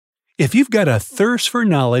If you've got a thirst for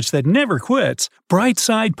knowledge that never quits,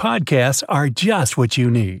 Brightside Podcasts are just what you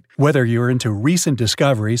need. Whether you're into recent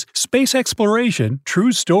discoveries, space exploration,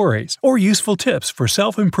 true stories, or useful tips for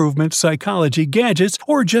self-improvement, psychology, gadgets,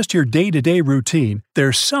 or just your day-to-day routine,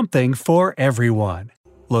 there's something for everyone.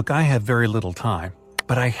 Look, I have very little time,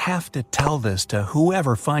 but I have to tell this to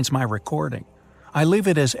whoever finds my recording. I leave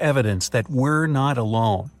it as evidence that we're not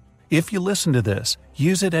alone. If you listen to this,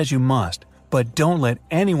 use it as you must. But don't let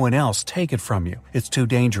anyone else take it from you. It's too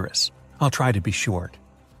dangerous. I'll try to be short.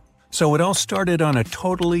 So it all started on a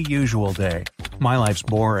totally usual day. My life's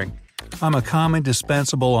boring. I'm a common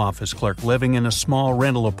dispensable office clerk living in a small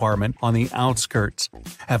rental apartment on the outskirts.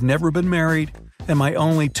 Have never been married, and my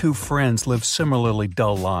only two friends live similarly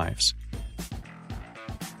dull lives.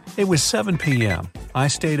 It was 7 p.m. I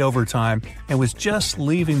stayed overtime and was just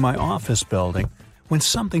leaving my office building when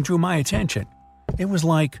something drew my attention. It was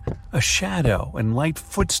like a shadow and light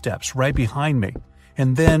footsteps right behind me,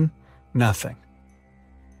 and then nothing.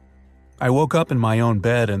 I woke up in my own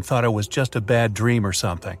bed and thought it was just a bad dream or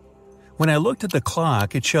something. When I looked at the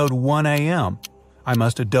clock, it showed 1 a.m. I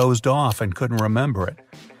must have dozed off and couldn't remember it.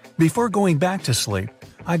 Before going back to sleep,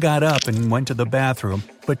 I got up and went to the bathroom,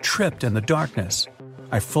 but tripped in the darkness.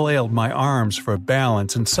 I flailed my arms for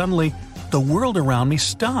balance, and suddenly the world around me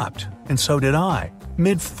stopped, and so did I,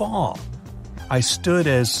 mid-fall. I stood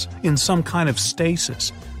as in some kind of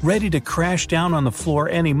stasis, ready to crash down on the floor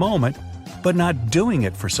any moment, but not doing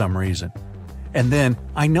it for some reason. And then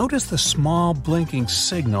I noticed the small blinking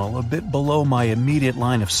signal a bit below my immediate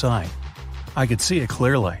line of sight. I could see it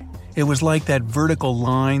clearly. It was like that vertical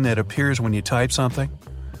line that appears when you type something.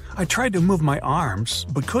 I tried to move my arms,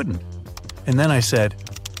 but couldn't. And then I said,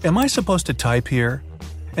 "Am I supposed to type here?"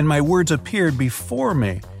 And my words appeared before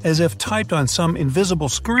me, as if typed on some invisible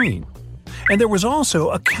screen. And there was also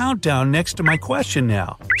a countdown next to my question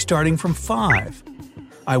now, starting from 5.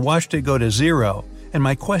 I watched it go to 0, and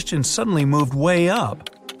my question suddenly moved way up,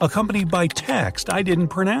 accompanied by text I didn't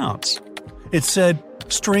pronounce. It said,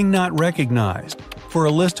 "String not recognized. For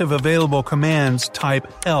a list of available commands, type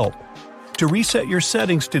help. To reset your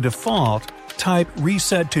settings to default, type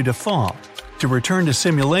reset to default. To return to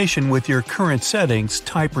simulation with your current settings,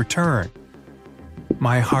 type return."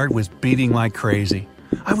 My heart was beating like crazy.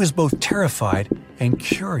 I was both terrified and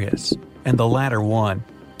curious, and the latter won.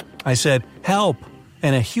 I said, "Help!"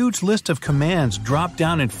 and a huge list of commands dropped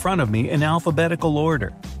down in front of me in alphabetical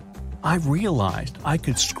order. I realized I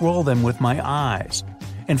could scroll them with my eyes,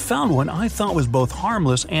 and found one I thought was both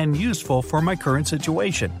harmless and useful for my current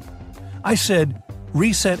situation. I said,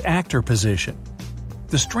 "Reset actor position."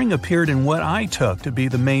 The string appeared in what I took to be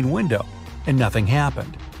the main window, and nothing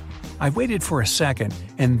happened. I waited for a second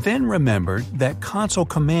and then remembered that console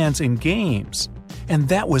commands in games, and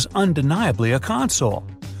that was undeniably a console,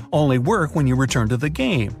 only work when you return to the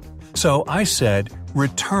game. So I said,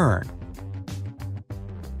 "Return."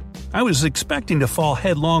 I was expecting to fall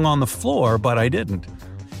headlong on the floor, but I didn't.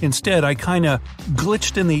 Instead, I kinda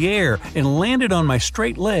glitched in the air and landed on my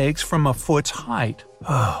straight legs from a foot's height.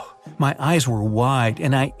 My eyes were wide,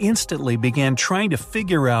 and I instantly began trying to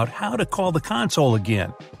figure out how to call the console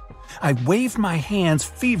again. I waved my hands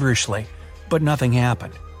feverishly, but nothing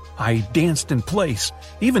happened. I danced in place,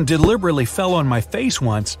 even deliberately fell on my face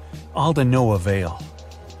once, all to no avail.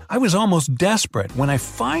 I was almost desperate when I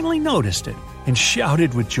finally noticed it and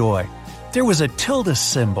shouted with joy. There was a tilde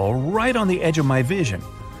symbol right on the edge of my vision.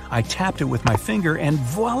 I tapped it with my finger and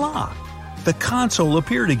voila! The console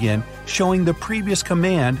appeared again, showing the previous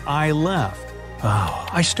command I left.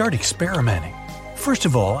 I started experimenting. First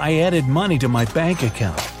of all, I added money to my bank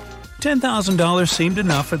account. $10,000 seemed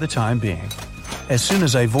enough for the time being. As soon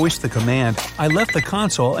as I voiced the command, I left the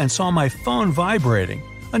console and saw my phone vibrating,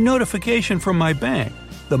 a notification from my bank.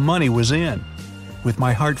 The money was in. With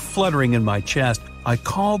my heart fluttering in my chest, I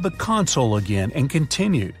called the console again and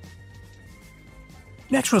continued.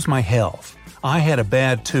 Next was my health. I had a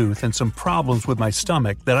bad tooth and some problems with my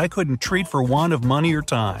stomach that I couldn't treat for want of money or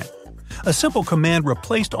time. A simple command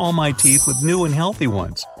replaced all my teeth with new and healthy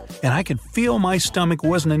ones, and I could feel my stomach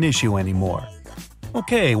wasn't an issue anymore.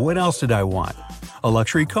 Okay, what else did I want? A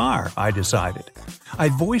luxury car, I decided. I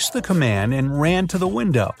voiced the command and ran to the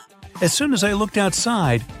window. As soon as I looked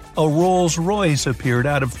outside, a Rolls-Royce appeared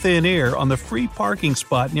out of thin air on the free parking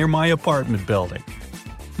spot near my apartment building.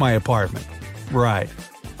 My apartment. Right.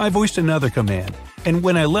 I voiced another command, and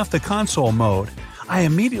when I left the console mode, I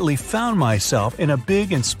immediately found myself in a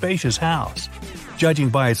big and spacious house. Judging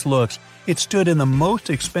by its looks, it stood in the most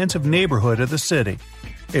expensive neighborhood of the city.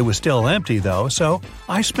 It was still empty though, so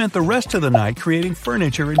I spent the rest of the night creating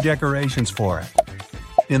furniture and decorations for it.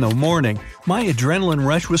 In the morning, my adrenaline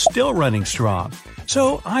rush was still running strong,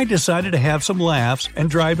 so I decided to have some laughs and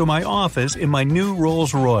drive to my office in my new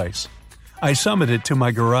Rolls-Royce. I summoned it to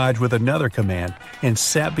my garage with another command and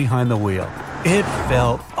sat behind the wheel. It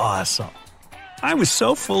felt awesome. I was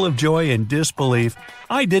so full of joy and disbelief,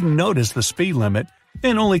 I didn't notice the speed limit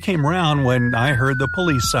and only came round when I heard the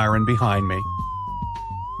police siren behind me.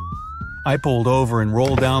 I pulled over and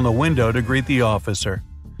rolled down the window to greet the officer.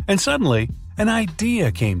 And suddenly, an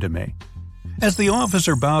idea came to me. As the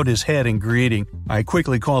officer bowed his head in greeting, I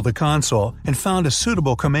quickly called the console and found a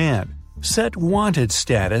suitable command. Set wanted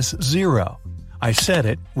status 0. I set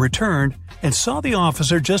it, returned, and saw the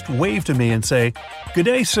officer just wave to me and say, "Good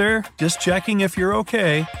day, sir. Just checking if you're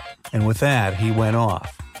okay." And with that, he went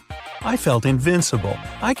off. I felt invincible.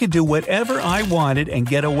 I could do whatever I wanted and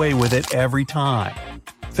get away with it every time.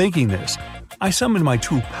 Thinking this, I summoned my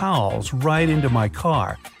 2 pals right into my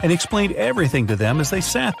car and explained everything to them as they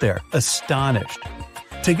sat there, astonished.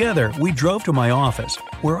 Together, we drove to my office,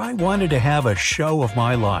 where I wanted to have a show of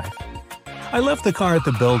my life. I left the car at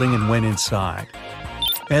the building and went inside.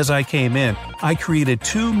 As I came in, I created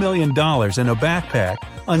 $2 million in a backpack,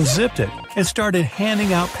 unzipped it, and started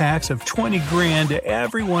handing out packs of 20 grand to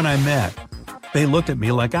everyone I met. They looked at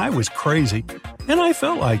me like I was crazy, and I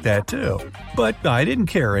felt like that too. But I didn't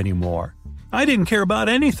care anymore. I didn't care about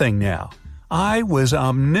anything now. I was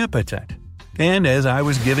omnipotent. And as I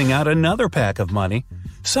was giving out another pack of money,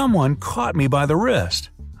 someone caught me by the wrist.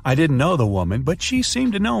 I didn't know the woman, but she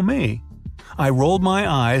seemed to know me. I rolled my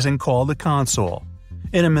eyes and called the console.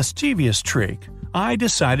 In a mischievous trick, I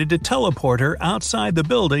decided to teleport her outside the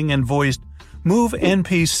building and voiced, "Move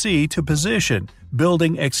NPC to position,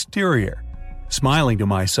 building exterior." Smiling to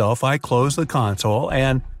myself, I closed the console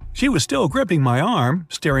and she was still gripping my arm,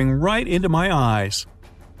 staring right into my eyes.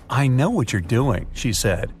 "I know what you're doing," she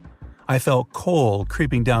said. I felt cold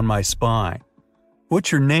creeping down my spine.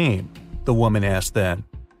 "What's your name?" the woman asked then.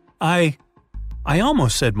 I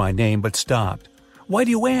almost said my name but stopped. "Why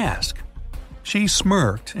do you ask?" She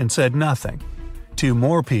smirked and said nothing. 2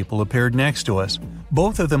 more people appeared next to us,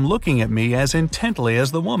 both of them looking at me as intently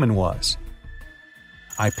as the woman was.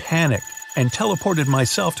 I panicked and teleported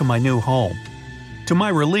myself to my new home. To my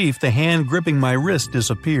relief, the hand gripping my wrist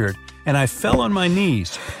disappeared, and I fell on my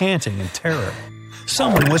knees, panting in terror.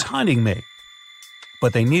 Someone was hunting me.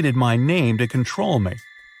 But they needed my name to control me.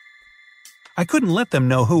 I couldn't let them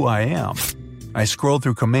know who I am. I scrolled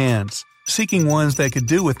through commands, seeking ones that could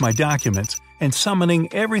do with my documents, and summoning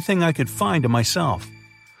everything I could find to myself.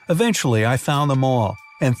 Eventually, I found them all,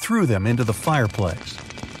 and threw them into the fireplace.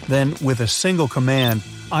 Then, with a single command,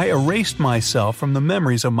 I erased myself from the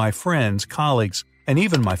memories of my friends, colleagues, and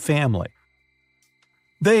even my family.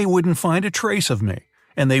 They wouldn't find a trace of me,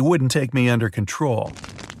 and they wouldn't take me under control.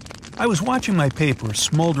 I was watching my paper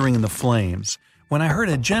smoldering in the flames when I heard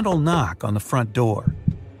a gentle knock on the front door.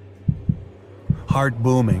 Heart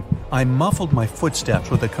booming, I muffled my footsteps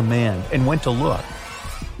with a command and went to look.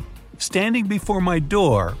 Standing before my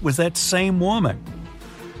door was that same woman.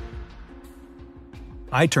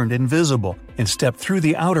 I turned invisible and stepped through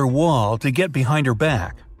the outer wall to get behind her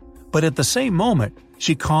back. But at the same moment,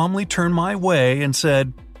 she calmly turned my way and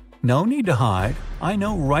said, "No need to hide. I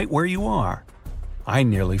know right where you are." I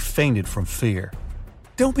nearly fainted from fear.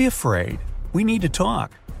 "Don't be afraid. We need to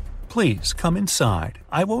talk. Please come inside.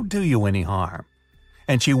 I won't do you any harm."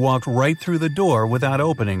 And she walked right through the door without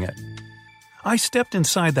opening it. I stepped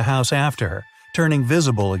inside the house after her, turning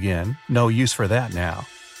visible again, no use for that now.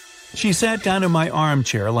 She sat down in my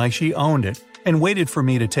armchair like she owned it and waited for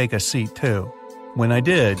me to take a seat too. When I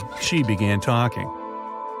did, she began talking.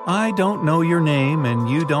 "I don't know your name and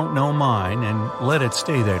you don't know mine, and let it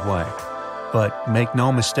stay that way. But make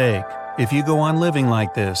no mistake, if you go on living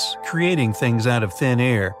like this, creating things out of thin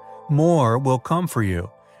air, more will come for you,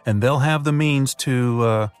 and they'll have the means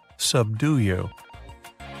to, subdue you."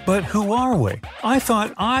 But who are we? I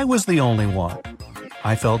thought I was the only one.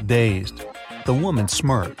 I felt dazed. The woman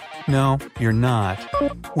smirked. "No, you're not.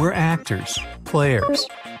 We're actors, players.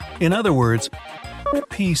 In other words,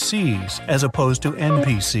 PCs as opposed to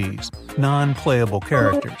NPCs, non-playable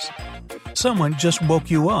characters. Someone just woke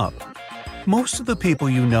you up. Most of the people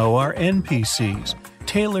you know are NPCs,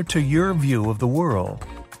 tailored to your view of the world.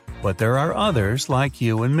 But there are others like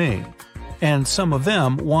you and me. And some of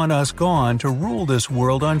them want us gone to rule this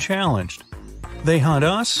world unchallenged. They hunt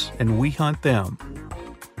us and we hunt them.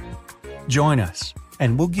 Join us,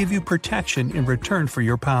 and we'll give you protection in return for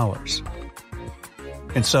your powers.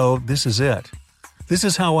 And so, this is it. This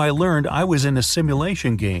is how I learned I was in a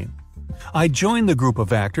simulation game. I joined the group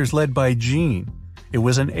of actors led by Jean. It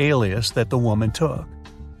was an alias that the woman took.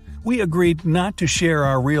 we agreed not to share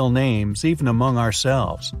our real names even among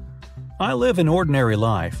ourselves. I live an ordinary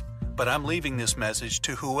life, but I'm leaving this message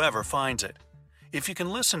to whoever finds it. If you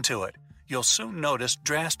can listen to it, you'll soon notice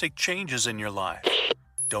drastic changes in your life.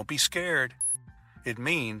 Don't be scared. It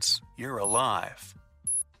means you're alive.